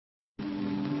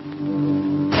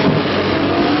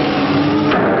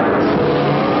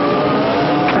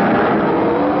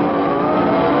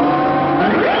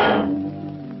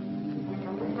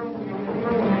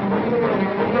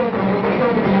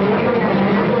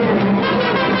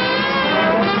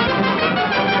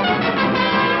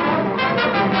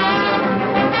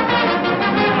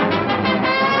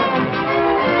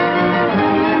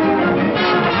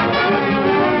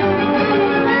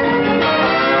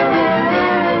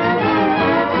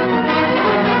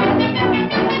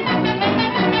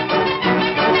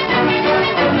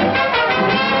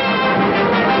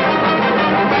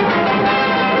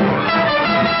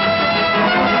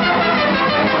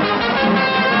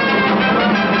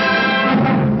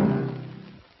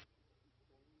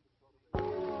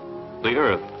the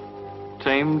Earth,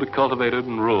 tamed, cultivated,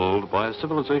 and ruled by a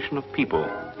civilization of people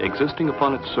existing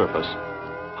upon its surface,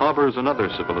 harbors another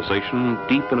civilization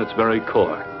deep in its very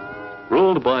core,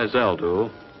 ruled by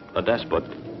Zaldu, a despot,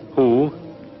 who,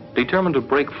 determined to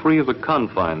break free of the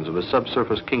confines of his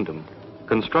subsurface kingdom,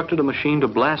 constructed a machine to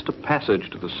blast a passage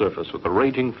to the surface with the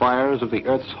raging fires of the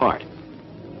Earth's heart.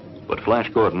 But Flash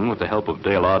Gordon, with the help of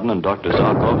Dale Arden and Dr.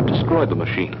 Zarkov, destroyed the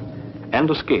machine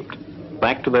and escaped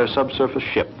back to their subsurface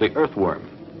ship, the Earthworm,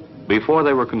 before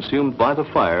they were consumed by the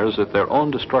fires that their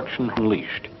own destruction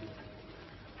unleashed.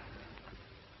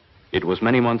 It was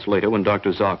many months later when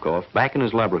Dr. Zarkov, back in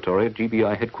his laboratory at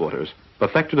GBI headquarters,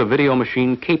 perfected a video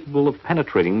machine capable of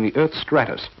penetrating the Earth's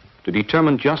stratus to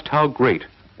determine just how great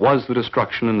was the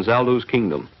destruction in Zaldu's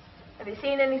kingdom. Have you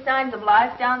seen any signs of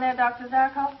life down there, Dr.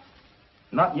 Zarkov?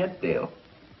 Not yet, Dale.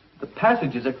 The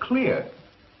passages are clear.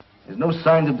 There's no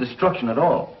signs of destruction at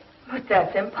all. But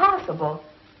that's impossible.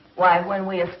 Why, when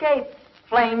we escaped,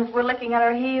 flames were licking at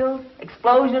our heels,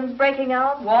 explosions breaking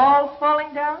out, walls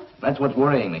falling down. That's what's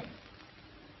worrying me.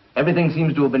 Everything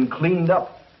seems to have been cleaned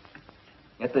up.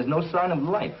 Yet there's no sign of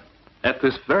life. At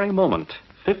this very moment,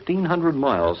 1,500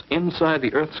 miles inside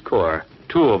the Earth's core,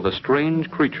 two of the strange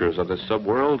creatures of the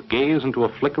subworld gaze into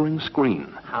a flickering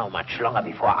screen. How much longer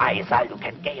before I, Zaldu,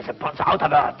 can gaze upon the outer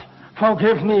world?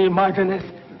 Forgive me, Martinez,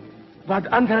 but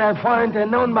until I find a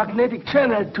known magnetic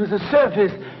channel to the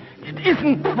surface, it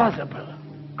isn't possible.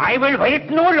 I will wait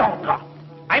no longer.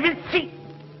 I will see.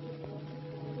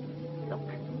 Look,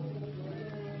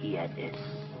 here it is.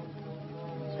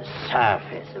 The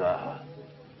surface world.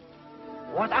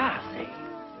 What are they?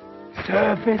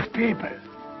 Surface people.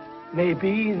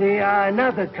 Maybe they are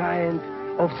another kind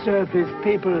of surface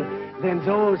people than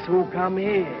those who come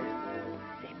here.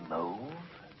 They move,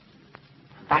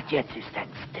 but yet they stand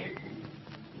still.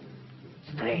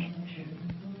 Strange.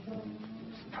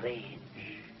 Strange.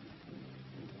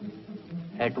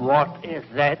 And what is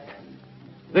that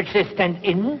which they stand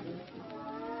in?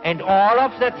 And all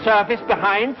of that surface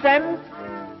behind them?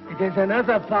 It is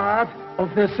another part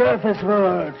of the surface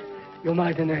world, Your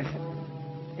Mightiness.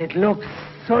 It looks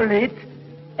solid,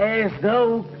 as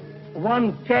though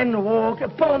one can walk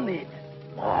upon it.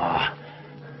 More.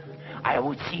 I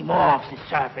would see more of the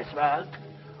surface world.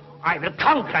 I will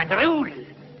conquer and rule.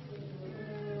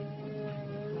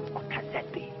 What can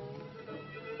that be?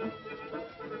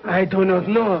 I do not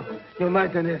know, Your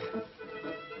Mightiness.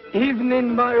 Even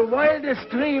in my wildest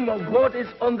dream of what is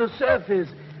on the surface,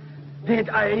 did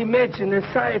I imagine a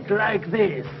sight like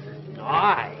this?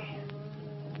 Aye.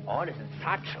 All is in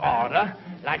such order,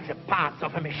 like the parts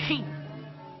of a machine.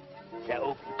 The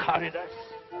open corridors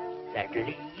that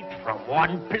lead from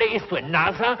one place to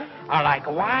another are like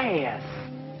wires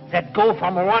that go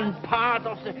from one part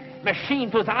of the machine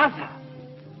to the other.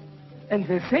 And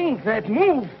the things that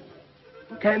move,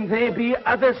 can they be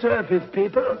other surface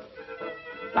people?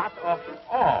 But of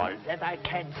all that I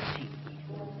can see,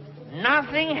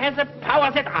 nothing has the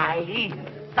power that I,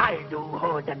 Zaldu,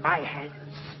 hold in my hands.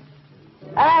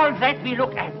 All that we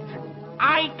look at,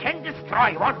 I can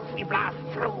destroy once we blast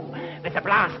through with the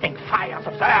blasting fires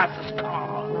of the Earth's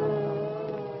core.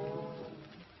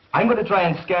 I'm going to try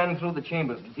and scan through the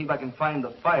chambers to see if I can find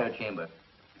the fire chamber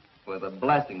where the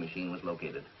blasting machine was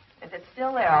located. If it's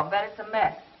still there, I'll bet it's a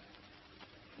mess.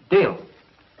 Dale,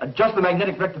 adjust the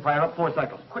magnetic rectifier up 4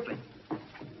 cycles, quickly.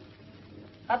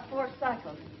 Up 4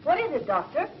 cycles. What is it,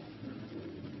 Doctor?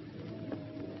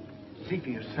 See for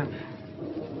yourself.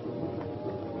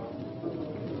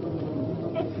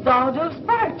 It's Zaldu's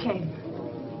fire chamber.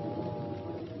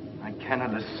 I can't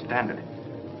understand it.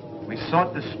 We saw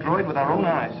it destroyed with our own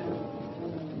eyes.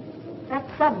 That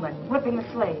subman whipping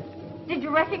the slave. Did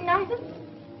you recognize him?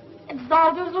 It's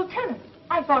Zaldu's lieutenant.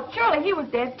 I thought surely he was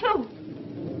dead, too.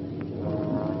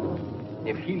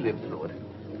 If he lived through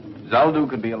it, Zaldu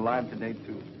could be alive today,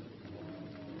 too.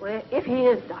 Well, if he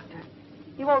is, Doctor,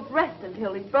 he won't rest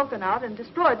until he's broken out and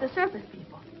destroyed the surface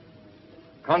people.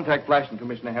 Contact Flash and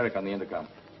Commissioner Herrick on the intercom.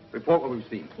 Report what we've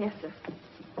seen. Yes, sir.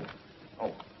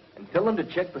 Oh, and tell them to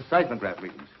check the seismograph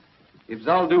readings. If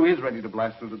Zaldu is ready to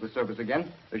blast through to the surface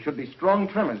again, there should be strong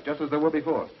tremors, just as there were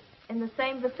before. In the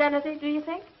same vicinity, do you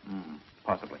think?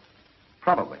 Possibly.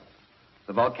 Probably.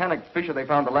 The volcanic fissure they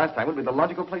found the last time would be the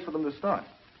logical place for them to start.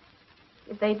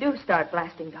 If they do start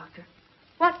blasting, Doctor,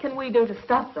 what can we do to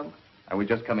stop them? I was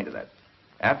just coming to that.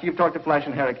 After you've talked to Flash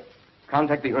and Herrick,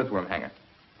 contact the Earthworm hangar.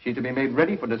 She's to be made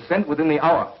ready for descent within the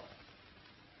hour.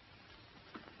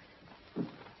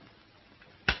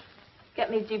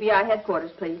 Get me GBI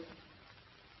headquarters, please.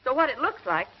 So what it looks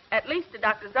like, at least to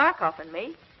Dr. Zarkov and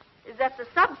me, is that the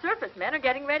subsurface men are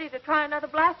getting ready to try another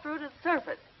blast through to the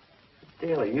surface.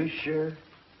 Dale, are you sure?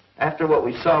 After what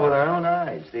we saw with our own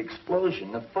eyes, the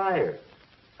explosion, the fire.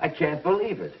 I can't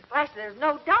believe it. Flash, there's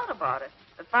no doubt about it.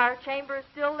 The fire chamber is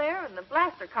still there and the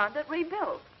blaster conduit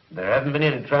rebuilt. There haven't been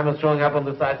any tremors showing up on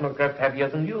the seismograph heavier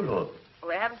than usual.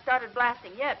 Well, they haven't started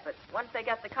blasting yet, but once they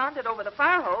get the conduit over the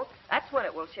fire hole, that's when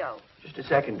it will show. Just a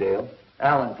second, Dale.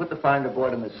 Alan, put the finder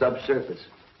board on the subsurface.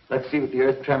 Let's see what the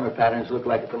earth tremor patterns look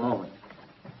like at the moment.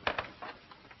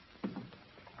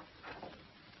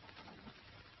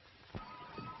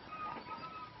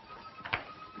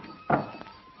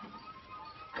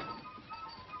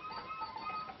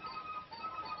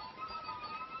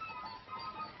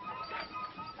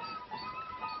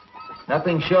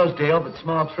 Nothing shows, Dale, but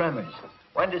small tremors.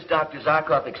 When does Dr.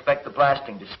 Zarkov expect the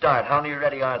blasting to start? How near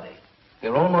ready are they?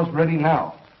 They're almost ready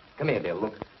now. Come here, Dale,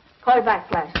 look. Call back,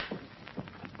 Flash.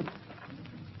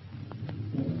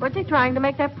 What's he trying to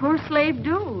make that poor slave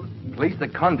do? Place the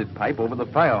conduit pipe over the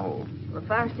fire hole. The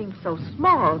fire seems so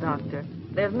small, Doctor.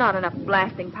 There's not enough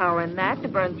blasting power in that to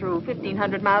burn through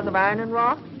 1,500 miles of iron and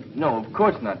rock. No, of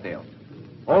course not, Dale.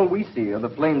 All we see are the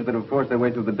flames that have forced their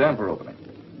way through the damper opening.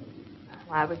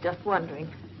 I was just wondering.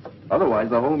 Otherwise,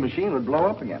 the whole machine would blow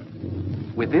up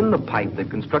again. Within the pipe, they've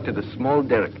constructed a small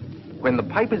derrick. When the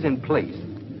pipe is in place,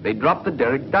 they drop the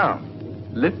derrick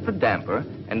down, lift the damper,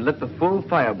 and let the full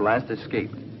fire blast escape.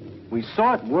 We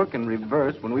saw it work in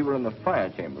reverse when we were in the fire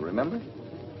chamber, remember?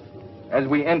 As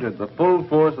we entered, the full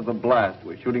force of the blast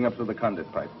was shooting up through the conduit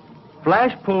pipe.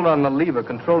 Flash pulled on the lever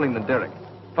controlling the derrick,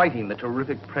 fighting the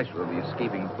terrific pressure of the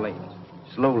escaping flames.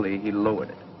 Slowly, he lowered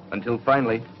it, until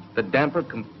finally, the damper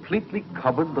completely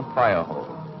covered the fire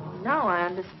hole. Now I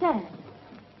understand.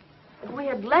 If we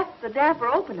had left the damper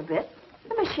open a bit,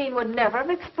 the machine would never have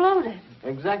exploded.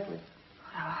 Exactly.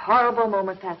 What a horrible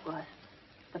moment that was.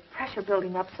 The pressure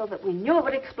building up so that we knew it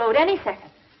would explode any second.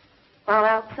 While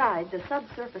outside, the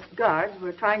subsurface guards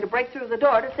were trying to break through the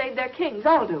door to save their king,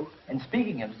 Zaldu. And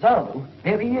speaking of Zaldu,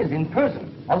 there he is in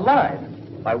person, alive.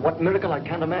 By what miracle I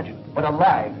can't imagine, but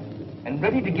alive. And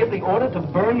ready to give the order to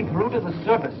burn through to the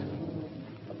surface.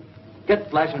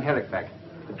 Get Flash and Herrick back.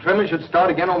 The tremor should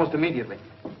start again almost immediately.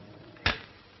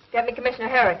 Get me Commissioner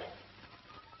Herrick.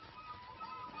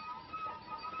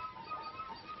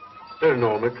 They're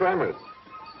normal tremors.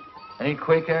 Any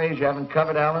quake areas you haven't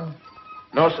covered, Alan?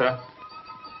 No, sir.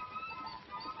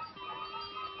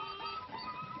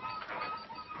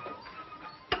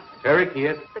 Herrick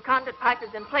here. The conduit pipe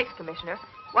is in place, Commissioner.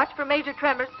 Watch for major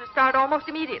tremors to start almost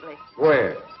immediately.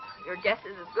 Where? Your guess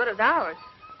is as good as ours.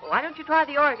 Well, why don't you try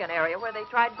the Oregon area where they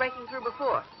tried breaking through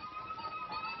before?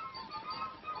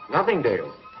 Nothing,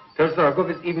 Dale. Tell Zarkov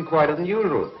it's even quieter than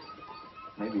usual.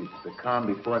 Maybe it's the calm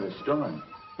before the storm.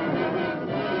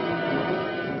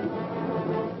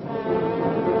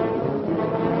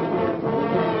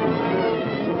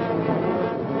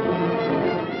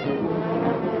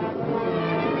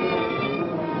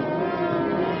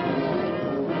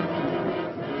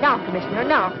 Now, Commissioner,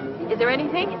 now. Is there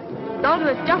anything?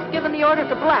 Zaldu has just given the order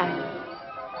to blast.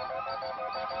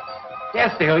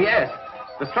 Yes, Dale, yes.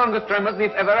 The strongest tremors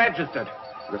we've ever registered.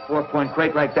 With a 4-point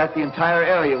quake like that, the entire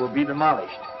area will be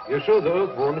demolished. You're sure the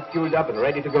earthworm is fueled up and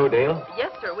ready to go, Dale?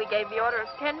 Yes, sir. We gave the order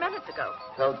 10 minutes ago.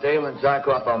 Tell Dale and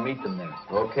Zarkov I'll meet them there.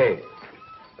 Okay.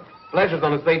 Flash is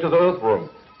on his way to the earthworm,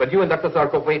 but you and Dr.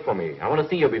 Zarkov wait for me. I want to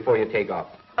see you before you take off.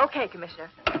 Okay, Commissioner.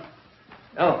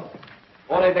 Oh,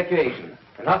 order evacuation.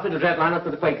 And hospital jetliners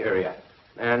to the quake area.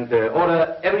 And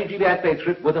order every GBI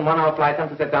spaceship within 1 hour flight time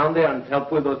to set down there and help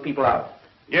pull those people out.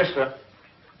 Yes, sir.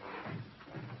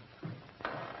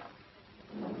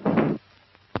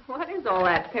 What is all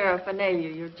that paraphernalia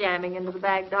you're jamming into the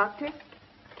bag, Doctor?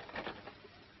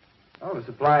 Oh, a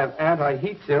supply of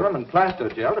anti-heat serum and plaster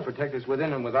gel to protect us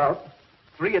within and without.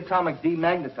 3 atomic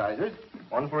demagnetizers,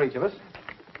 1 for each of us.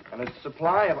 And a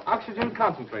supply of oxygen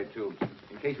concentrate tubes,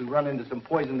 in case we run into some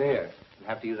poisoned air and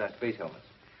have to use our space helmets.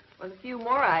 With a few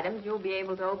more items, you'll be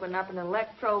able to open up an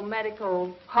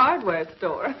electro-medical hardware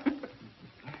store.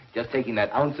 Just taking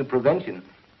that ounce of prevention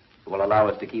will allow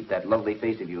us to keep that lovely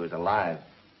face of yours alive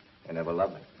and ever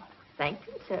lovely. Thank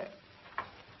you, sir.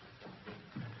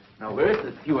 Now, where's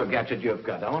this fewer gadget you've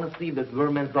got? I want to see this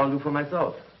vermin's Zaldu for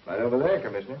myself. Right over there,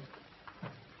 Commissioner.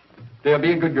 Dale,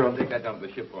 be a good girl and take that down to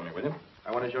the ship for me, will you?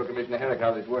 I want to show Commissioner Herrick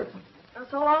how this works. Oh,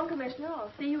 so long, Commissioner.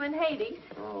 I'll see you in Hades.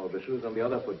 Oh, the shoe's on the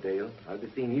other foot, Dale. I'll be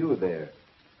seeing you there.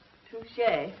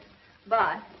 Touché.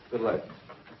 Bye. Good luck.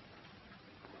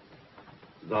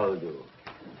 Zaldu.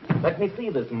 Let me see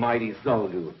this mighty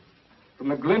Zaldu. From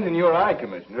the glint in your eye,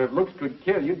 Commissioner, if looks could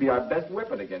kill, you'd be our best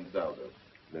weapon against Zaldu.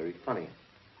 Very funny.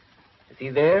 Is he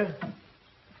there?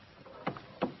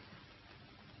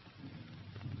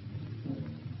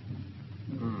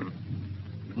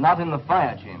 not in the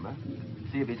fire chamber.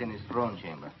 See if he's in his throne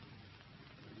chamber.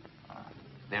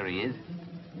 There he is.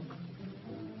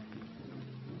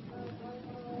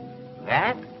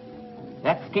 That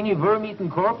skinny worm-eaten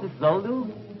corpse is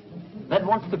Zaldu? That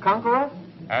wants to conquer us?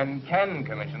 And can,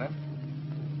 Commissioner.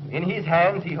 In his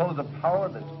hands, he holds a power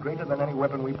that's greater than any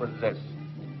weapon we possess.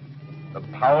 The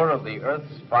power of the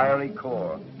Earth's fiery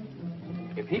core.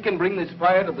 If he can bring this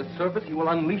fire to the surface, he will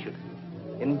unleash it,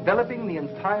 enveloping the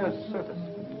entire surface,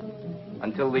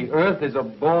 until the Earth is a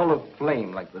ball of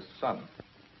flame like the sun.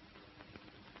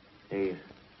 He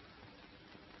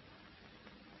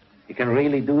can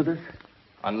really do this?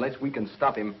 Unless we can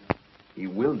stop him, he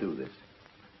will do this.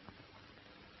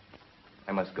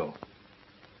 I must go.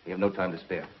 We have no time to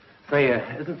spare. Say,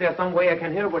 isn't there some way I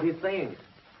can hear what he's saying?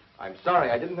 I'm sorry,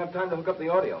 I didn't have time to hook up the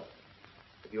audio.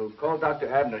 If you'll call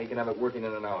Dr. Abner, he can have it working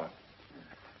in an hour.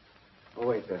 Oh,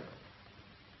 wait, sir.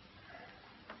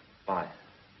 Bye.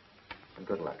 And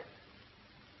good luck.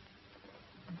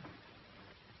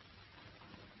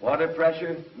 Water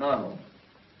pressure, normal.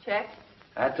 Check.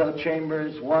 Atto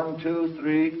chambers 1, 2,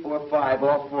 3, 4, 5,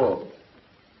 all full.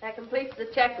 That completes the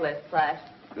checklist, Flash.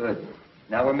 Good.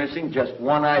 Now we're missing just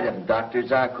one item, Dr.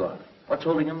 Zarkov. What's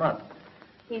holding him up?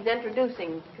 He's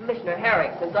introducing Commissioner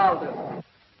Herrick to Zaldu.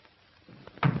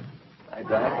 Hi,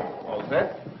 Doc. All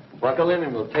set? Buckle in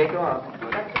and we'll take off.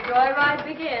 Let the joyride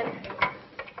begin.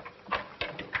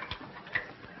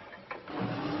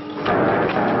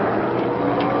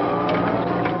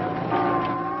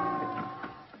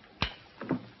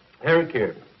 Herrick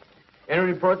here. Any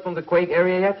reports from the quake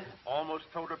area yet? Almost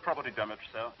total property damage,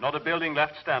 sir. Not a building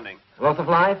left standing. Loss of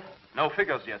life? No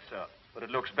figures yet, sir, but it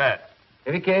looks bad.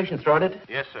 Evacuation started?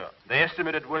 Yes, sir. They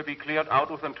estimate it will be cleared out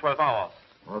within 12 hours.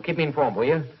 Well, keep me informed, will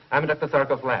you? I'm in Dr.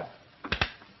 Zarkov's lab.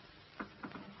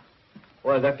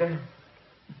 Well, Doctor?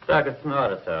 Circuit's in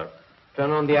order, sir.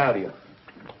 Turn on the audio.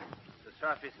 The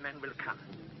surface men will come.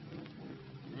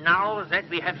 Now that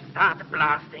we have started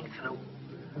blasting through,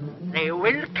 they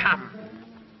will come,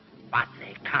 but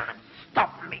they can't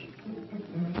stop me.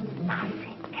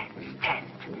 Nothing can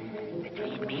stand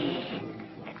between me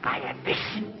and my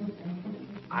ambition.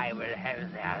 I will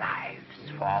have their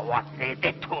lives for what they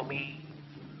did to me.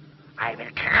 I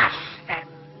will crush them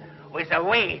with a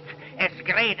weight as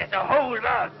great as the whole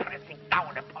world pressing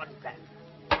down upon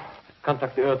them.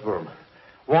 Contact the earthworm.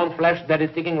 Warn Flash that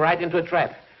is digging right into a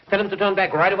trap. Tell him to turn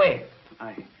back right away.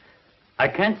 I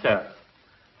can't, sir.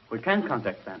 We can't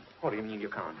contact them. What do you mean you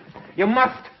can't? You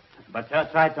must! But sir,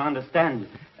 try to understand.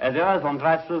 As the earthworm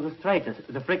drives through the strait,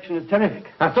 the friction is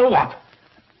terrific. Now, so what?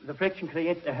 The friction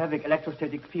creates a heavy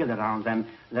electrostatic field around them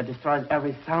that destroys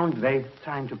every sound wave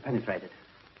trying to penetrate it.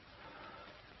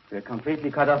 We're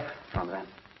completely cut off from them.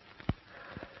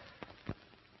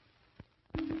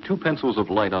 2 pencils of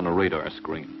light on a radar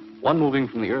screen. One moving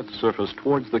from the Earth's surface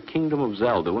towards the kingdom of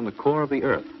Zaldu in the core of the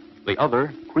Earth. The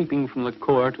other creeping from the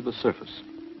core to the surface.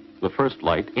 The first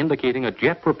light indicating a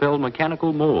jet-propelled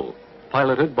mechanical mole,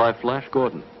 piloted by Flash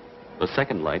Gordon. The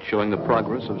second light showing the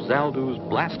progress of Zaldu's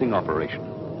blasting operation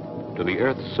to the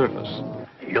Earth's surface.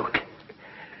 Look,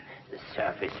 the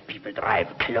surface people drive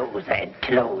closer and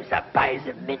closer by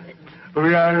the minute.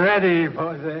 We are ready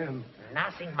for them.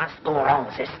 Nothing must go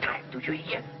wrong this time. Do you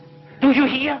hear? Do you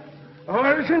hear?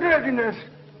 All is in readiness.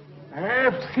 I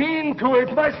have seen to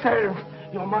it myself,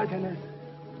 Your Mightiness.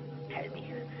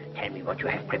 Tell me what you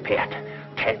have prepared.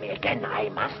 Tell me again. I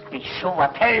must be sure.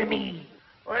 Tell me.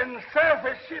 When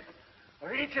surface ship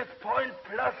reaches point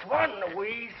 +1,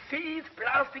 we cease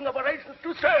blasting operations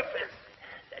to surface.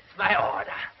 That's my order.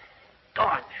 Go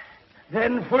on.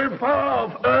 Then full power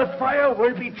of earth fire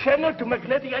will be channeled to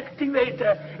magnetic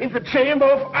activator in the chamber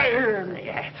of iron.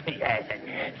 Yes,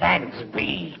 and then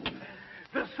speak.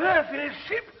 The surface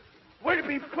ship will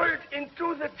be pulled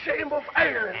into the chamber of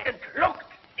iron and locked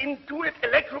into it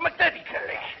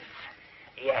electromagnetically.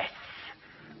 Yes.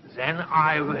 Then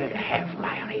I will have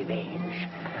my revenge.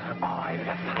 All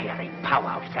the fiery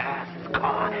power of the Earth's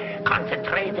core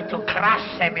concentrated to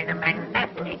crush them in a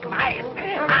magnetic vice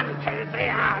until they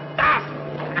are dust.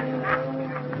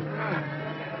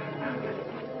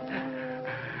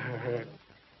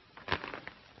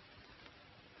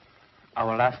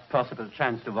 Our last possible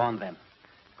chance to warn them.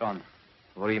 Gone.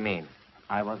 What do you mean?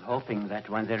 I was hoping that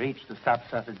when they reached the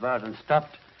subsurface world and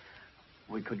stopped,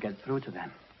 we could get through to them.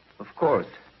 Of course.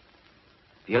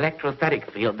 The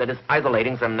electrostatic field that is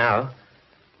isolating them now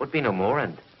would be no more,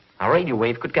 and our radio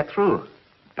wave could get through.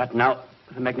 But now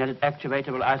the magnetic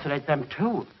actuator will isolate them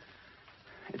too.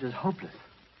 It is hopeless.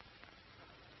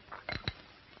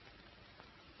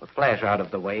 With Flash out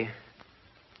of the way,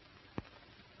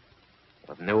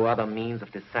 with no other means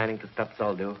of deciding to stop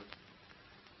Zaldo,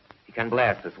 he can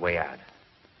blast his way out.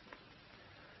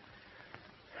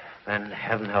 Then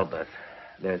heaven help us.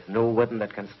 There's no weapon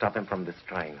that can stop him from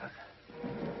destroying us.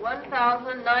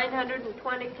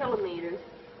 1,920 kilometers.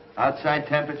 Outside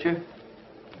temperature?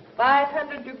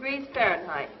 500 degrees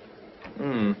Fahrenheit.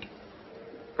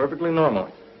 Perfectly normal.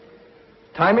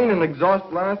 Timing and exhaust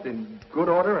blast in good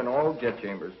order in all jet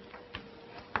chambers.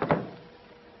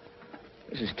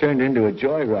 This has turned into a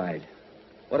joyride.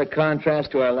 What a contrast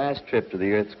to our last trip to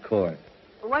the Earth's core.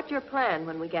 What's your plan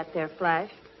when we get there, Flash?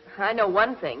 I know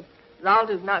one thing.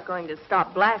 Zaldu's not going to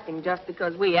stop blasting just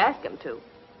because we ask him to.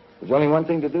 There's only one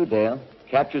thing to do, Dale.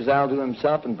 Capture Zaldu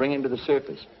himself and bring him to the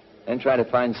surface. Then try to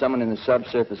find someone in the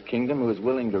subsurface kingdom who is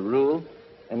willing to rule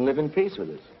and live in peace with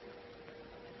us.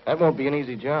 That won't be an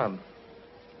easy job.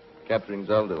 Capturing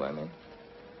Zaldu, I mean.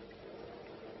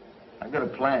 I've got a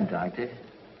plan, Doctor.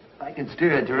 If I can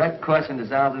steer a direct course into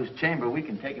Zaldu's chamber, we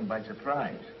can take him by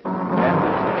surprise. What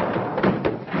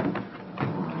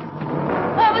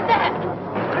was that?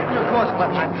 Of course,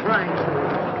 but I'm trying to.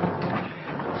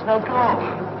 It's no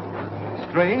go.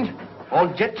 Strange. All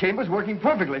jet chambers working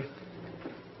perfectly.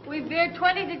 We veered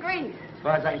 20 degrees. As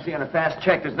far as I can see on a fast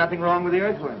check, there's nothing wrong with the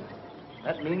earthworm.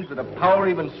 That means that a power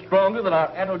even stronger than our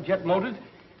aerojet motors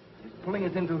is pulling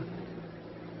us into...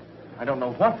 I don't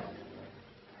know what.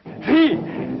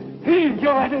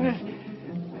 Your Highness,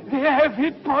 they have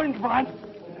hit point 1.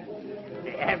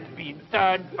 They have been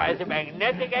turned by the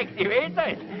magnetic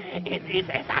activators. It is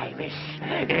as I wish.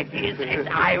 It is as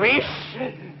I wish.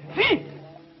 See!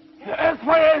 The earth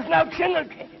fire is now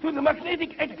channeled to the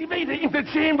magnetic activator in the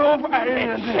chamber of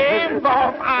iron. The chamber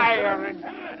of iron.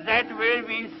 That will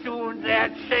be soon their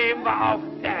chamber of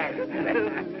death.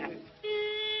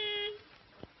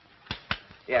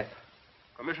 Yes.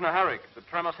 Commissioner Herrick, the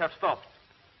tremors have stopped.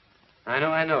 I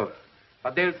know.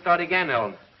 But they'll start again,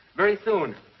 Ellen. Very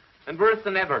soon. And worse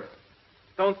than ever.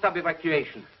 Don't stop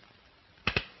evacuation.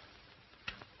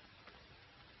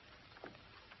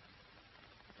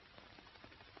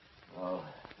 Oh.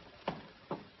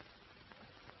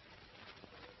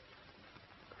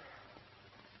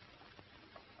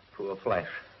 Poor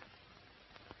Flash.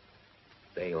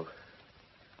 Dale.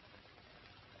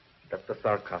 Dr.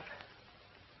 Zarkov.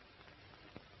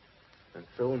 And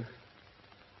soon,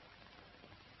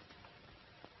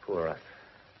 poor us.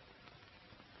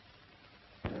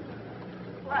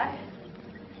 Flash.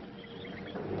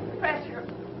 Pressure.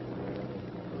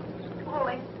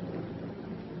 Pulling.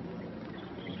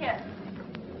 Yes.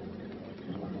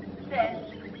 Dead.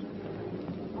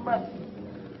 But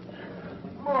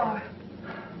more.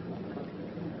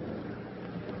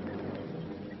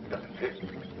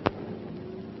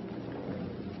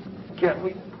 Can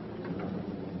we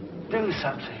do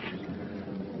something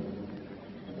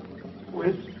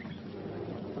with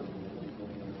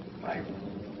my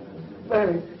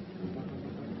very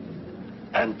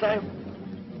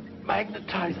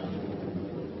anti-magnetizer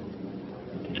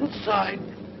inside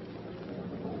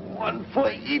one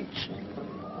for each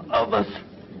of us?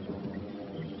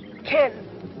 Can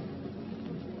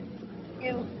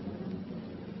you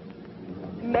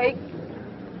make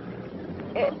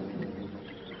it?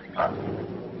 That's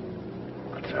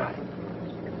right.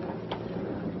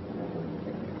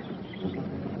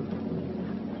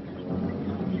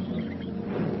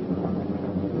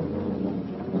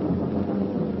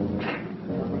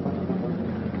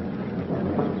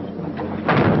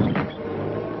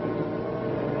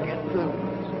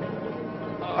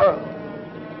 Our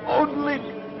only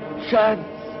chance.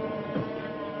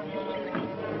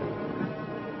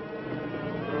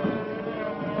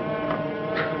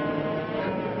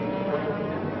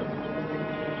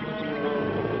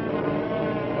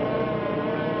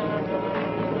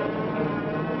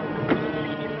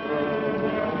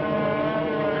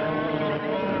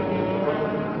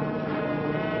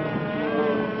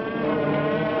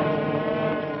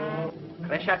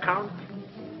 Pressure count?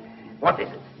 What is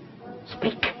it?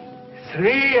 Speak.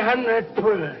 300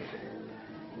 pulls.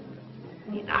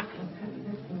 Enough.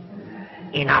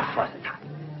 Enough for the time.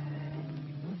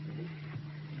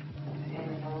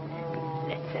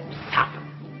 Let them suffer.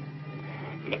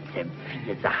 Let them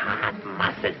feel the hard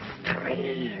muscles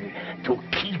strain to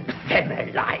keep them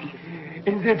alive.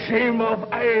 In the chamber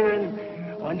of iron,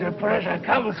 when the pressure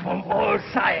comes from all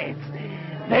sides,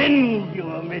 then,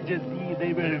 Your Majesty,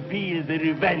 they will feel the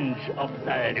revenge of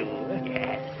Zaldu.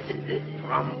 Yes,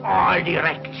 from all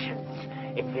directions.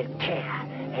 It will tear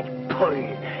and pull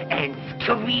and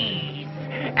squeeze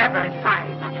every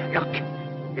fiber.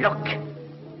 Look.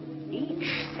 Each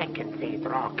second they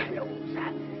draw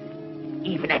closer.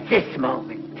 Even at this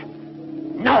moment,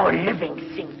 No living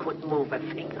thing could move a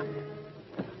finger.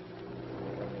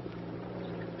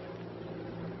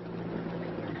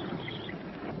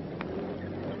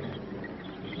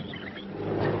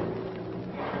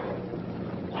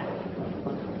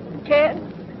 Can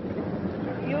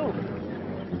you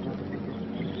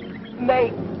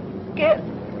make it?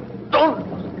 Don't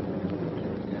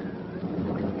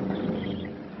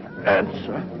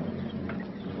answer.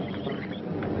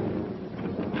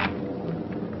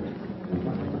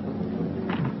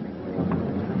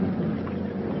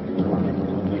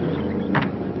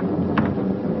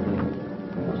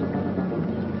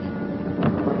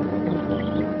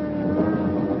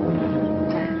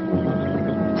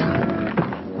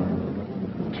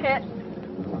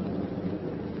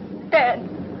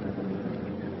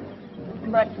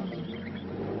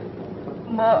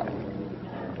 More.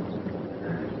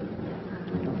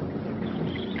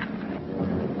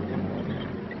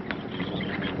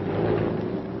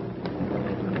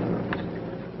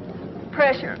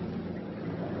 Pressure.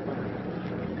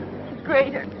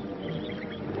 Greater.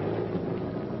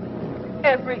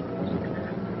 Every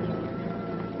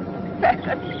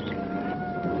second.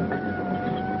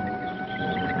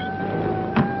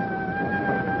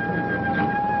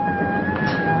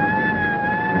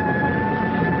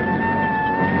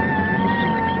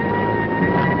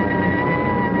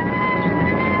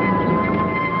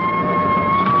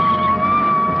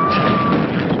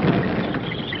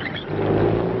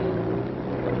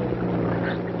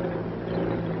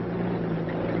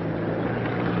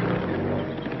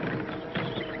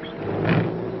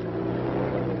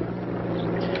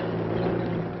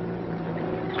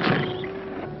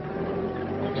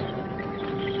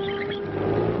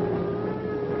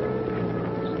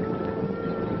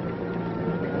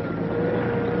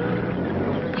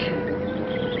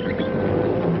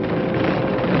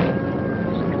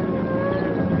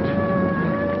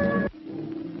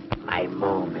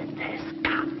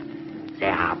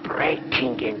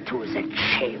 Into the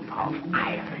chamber of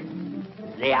iron.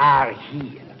 They are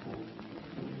here.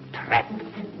 Trapped.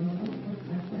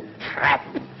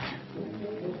 Trapped.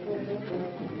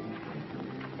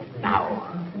 Now,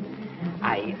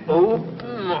 I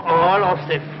open all of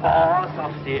the force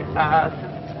of the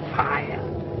earth's fire.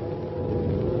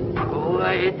 Pour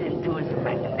it into the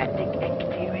magnetic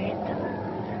activator.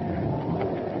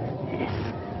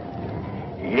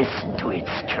 Listen to it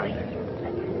scream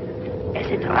as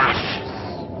it rushes.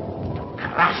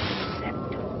 Crush them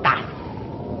to dust.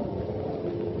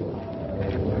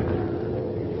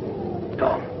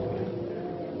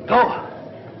 Go.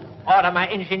 Order my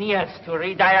engineers to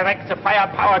redirect the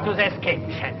firepower to the escape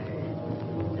channel.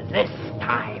 This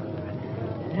time,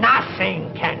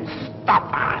 nothing can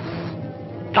stop us.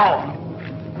 Go.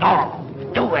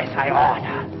 Do as I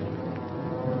order.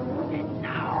 And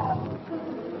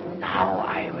now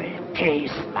I will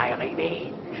taste my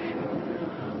revenge.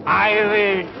 I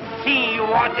will see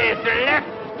what is left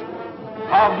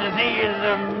of these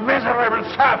miserable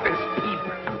surface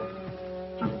people.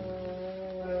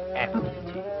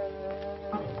 Empty.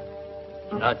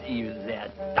 Not even their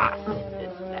dust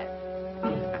is left.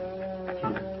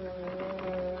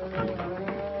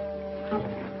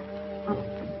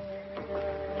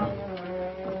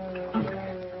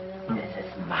 This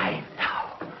is mine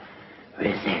now.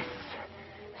 With this,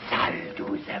 Zaldu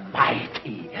the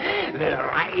Mighty will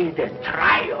ride in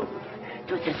triumph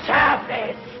to the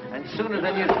surface. And sooner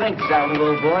than you think, Zaldu,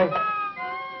 old boy.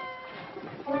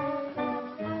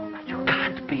 But you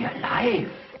can't be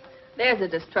alive. There's a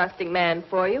distrusting man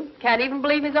for you. Can't even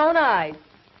believe his own eyes.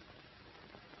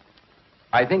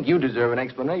 I think you deserve an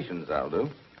explanation, Zaldu.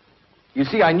 You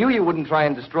see, I knew you wouldn't try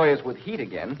and destroy us with heat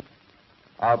again.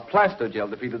 Our plastogel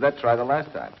defeated that try the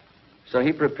last time. So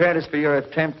he prepared us for your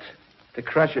attempt to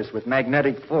crush us with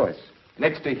magnetic force.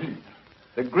 Next to heat.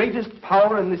 The greatest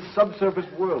power in this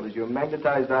subsurface world is your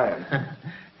magnetized iron.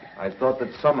 I thought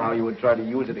that somehow you would try to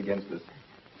use it against us.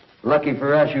 Lucky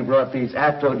for us you brought these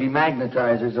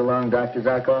atto-demagnetizers along, Dr.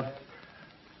 Zarkov.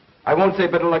 I won't say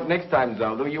better luck next time,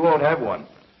 Zaldu. You won't have one.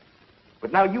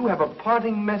 But now you have a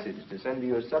parting message to send to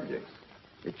your subjects.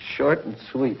 It's short and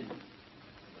sweet.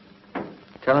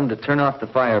 Tell him to turn off the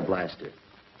fire blaster.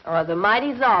 Or the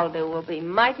mighty Zaldu will be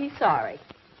mighty sorry.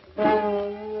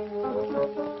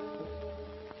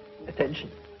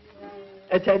 Attention.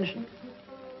 Attention.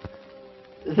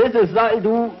 This is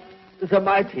Zaldu the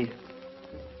Mighty.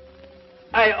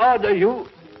 I order you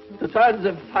to turn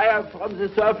the fire from the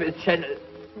surface channel.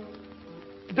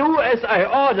 Do as I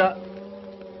order.